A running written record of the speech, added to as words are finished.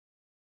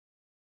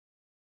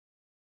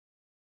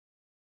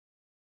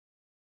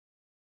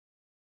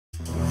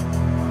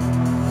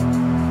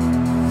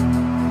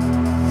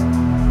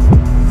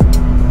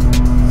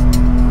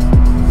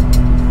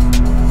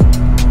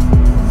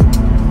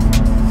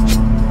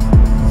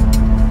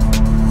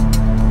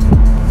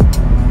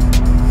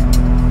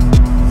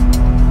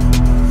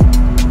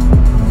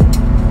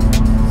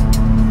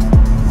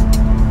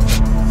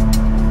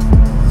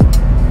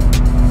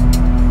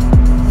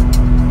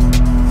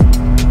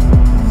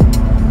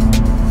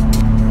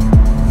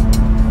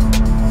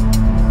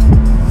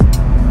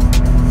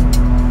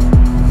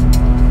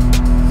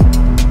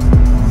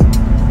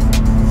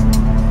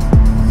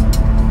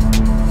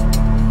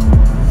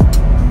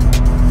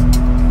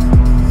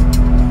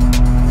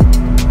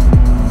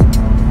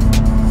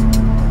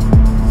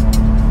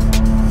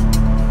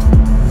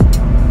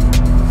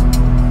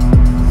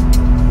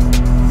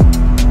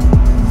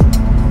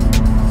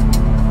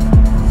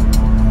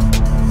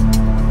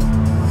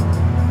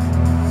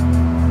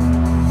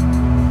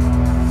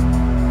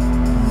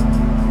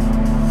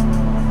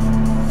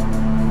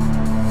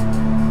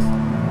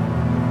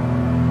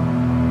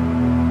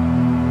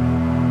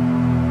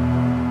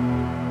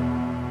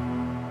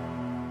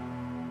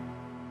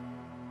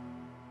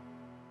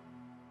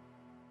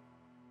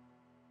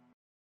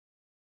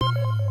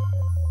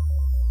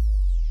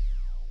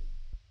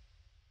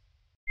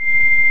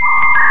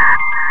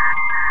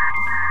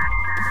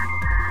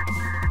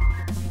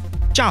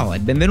Ciao e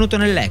benvenuto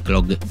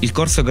nell'Hacklog, il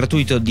corso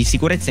gratuito di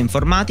sicurezza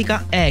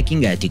informatica e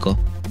hacking etico.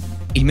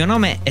 Il mio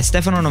nome è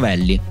Stefano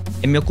Novelli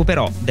e mi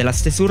occuperò della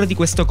stesura di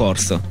questo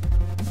corso.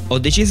 Ho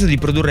deciso di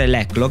produrre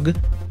l'Hacklog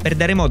per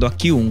dare modo a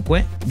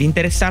chiunque di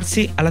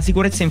interessarsi alla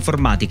sicurezza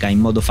informatica in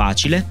modo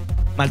facile,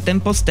 ma al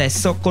tempo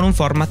stesso con un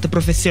format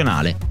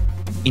professionale,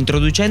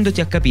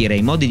 introducendoti a capire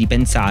i modi di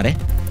pensare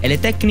e le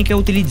tecniche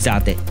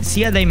utilizzate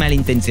sia dai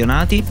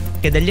malintenzionati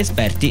che dagli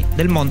esperti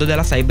del mondo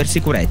della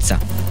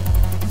cybersicurezza.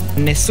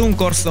 Nessun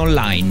corso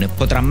online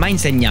potrà mai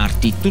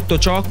insegnarti tutto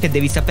ciò che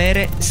devi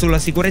sapere sulla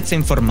sicurezza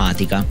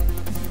informatica.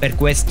 Per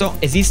questo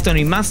esistono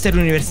i master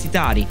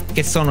universitari,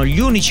 che sono gli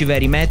unici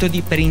veri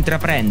metodi per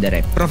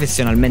intraprendere,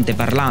 professionalmente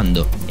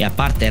parlando, e a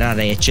parte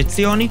rare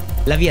eccezioni,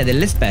 la via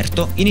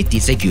dell'esperto in IT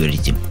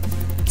security.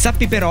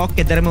 Sappi però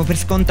che daremo per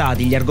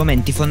scontati gli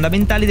argomenti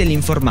fondamentali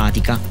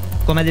dell'informatica,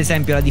 come ad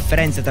esempio la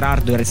differenza tra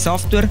hardware e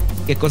software,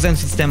 che cos'è un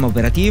sistema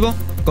operativo,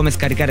 come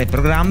scaricare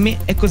programmi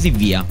e così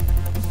via.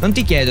 Non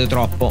ti chiedo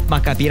troppo, ma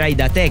capirai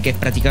da te che è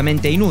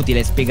praticamente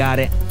inutile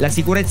spiegare la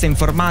sicurezza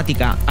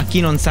informatica a chi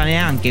non sa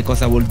neanche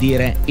cosa vuol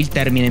dire il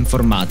termine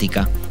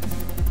informatica.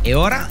 E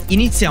ora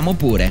iniziamo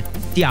pure.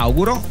 Ti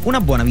auguro una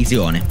buona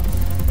visione.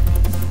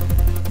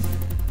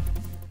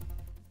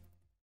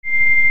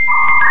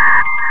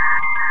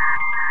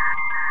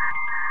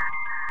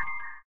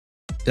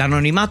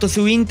 L'anonimato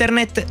su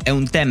internet è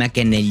un tema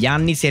che negli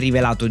anni si è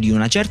rivelato di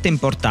una certa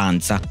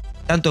importanza,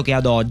 tanto che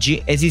ad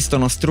oggi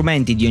esistono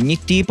strumenti di ogni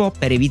tipo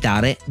per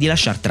evitare di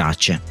lasciar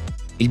tracce.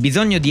 Il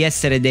bisogno di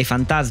essere dei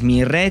fantasmi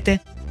in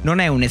rete non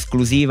è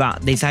un'esclusiva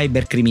dei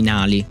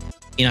cybercriminali.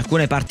 In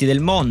alcune parti del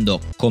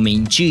mondo, come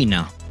in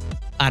Cina,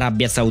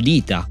 Arabia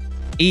Saudita,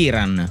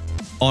 Iran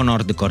o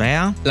Nord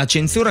Corea, la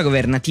censura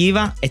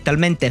governativa è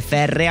talmente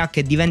ferrea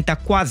che diventa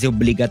quasi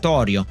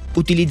obbligatorio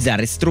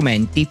utilizzare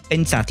strumenti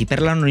pensati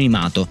per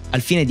l'anonimato,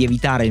 al fine di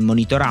evitare il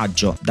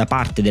monitoraggio da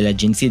parte delle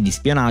agenzie di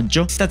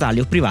spionaggio, statali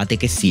o private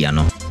che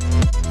siano.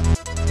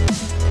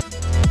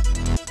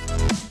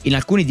 In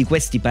alcuni di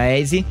questi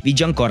paesi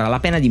vige ancora la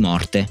pena di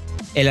morte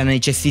e la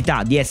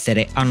necessità di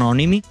essere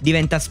anonimi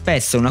diventa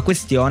spesso una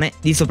questione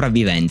di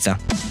sopravvivenza.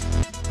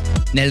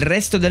 Nel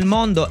resto del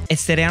mondo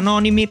essere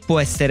anonimi può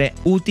essere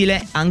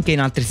utile anche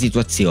in altre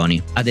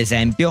situazioni, ad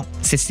esempio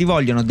se si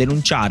vogliono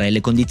denunciare le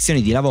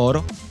condizioni di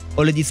lavoro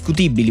o le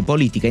discutibili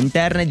politiche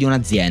interne di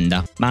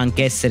un'azienda, ma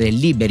anche essere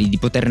liberi di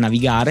poter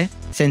navigare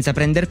senza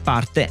prendere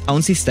parte a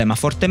un sistema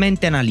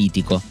fortemente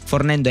analitico,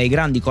 fornendo ai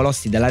grandi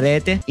colossi della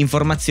rete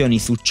informazioni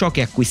su ciò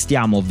che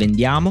acquistiamo o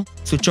vendiamo,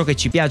 su ciò che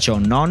ci piace o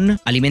non,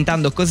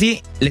 alimentando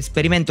così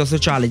l'esperimento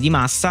sociale di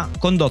massa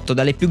condotto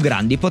dalle più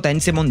grandi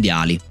potenze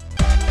mondiali.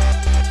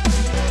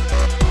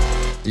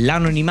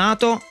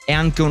 L'anonimato è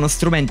anche uno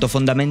strumento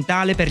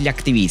fondamentale per gli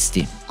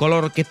attivisti,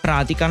 coloro che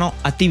praticano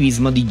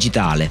attivismo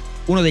digitale.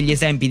 Uno degli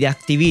esempi di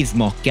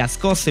attivismo che ha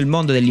scosso il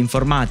mondo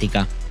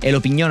dell'informatica e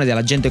l'opinione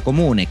della gente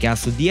comune che ha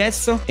su di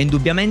esso è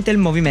indubbiamente il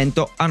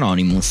movimento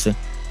Anonymous,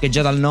 che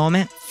già dal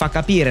nome fa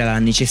capire la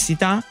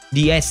necessità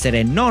di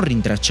essere non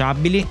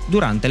rintracciabili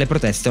durante le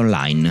proteste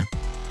online.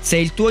 Se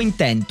il tuo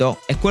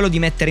intento è quello di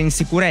mettere in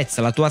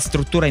sicurezza la tua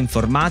struttura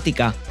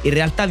informatica, in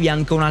realtà vi è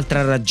anche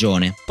un'altra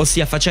ragione,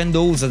 ossia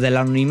facendo uso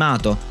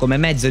dell'anonimato come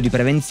mezzo di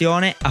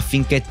prevenzione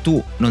affinché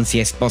tu non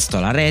sia esposto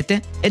alla rete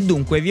e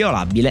dunque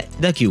violabile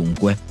da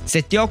chiunque.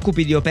 Se ti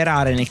occupi di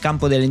operare nel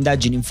campo delle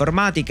indagini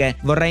informatiche,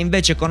 vorrai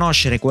invece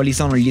conoscere quali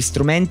sono gli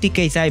strumenti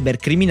che i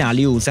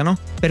cybercriminali usano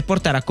per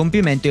portare a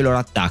compimento i loro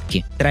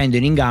attacchi, traendo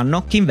in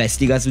inganno chi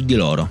investiga su di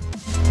loro.